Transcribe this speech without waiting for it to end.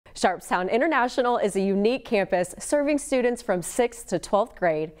Sharpstown International is a unique campus serving students from 6th to 12th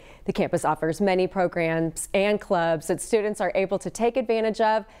grade. The campus offers many programs and clubs that students are able to take advantage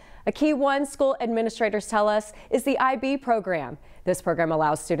of. A key one, school administrators tell us, is the IB program. This program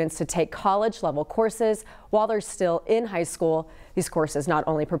allows students to take college-level courses while they're still in high school. These courses not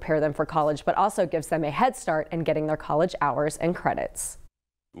only prepare them for college, but also gives them a head start in getting their college hours and credits.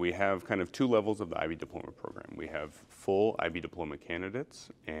 We have kind of two levels of the IB diploma program. We have full IB diploma candidates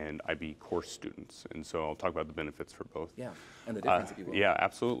and IB course students. And so I'll talk about the benefits for both. Yeah, and the difference if you will. Yeah,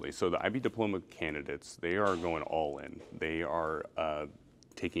 absolutely. So the IB diploma candidates, they are going all in. They are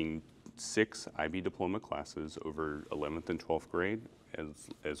taking 6 IB diploma classes over 11th and 12th grade,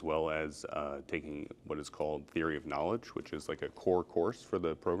 as well as taking what is called Theory of Knowledge, which is like a core course for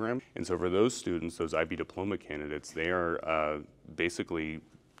the program. And so for those students, those IB diploma candidates, they are basically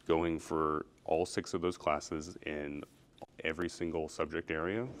going for all 6 of those classes in every single subject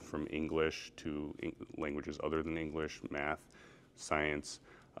area, from English to languages other than English, math, science,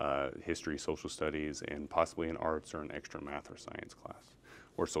 history, social studies, and possibly an arts or an extra math or science class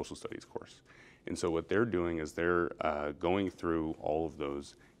or social studies course. And so what they're doing is they're going through all of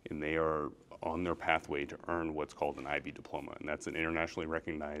those, and they are on their pathway to earn what's called an IB diploma, and that's an internationally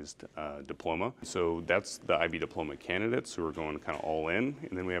recognized diploma. So that's the IB diploma candidates who are going kind of all in,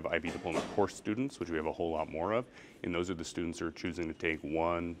 and then we have IB diploma course students, which we have a whole lot more of, and those are the students who are choosing to take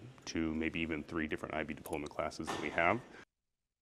 1, 2, maybe even 3 different IB diploma classes that we have.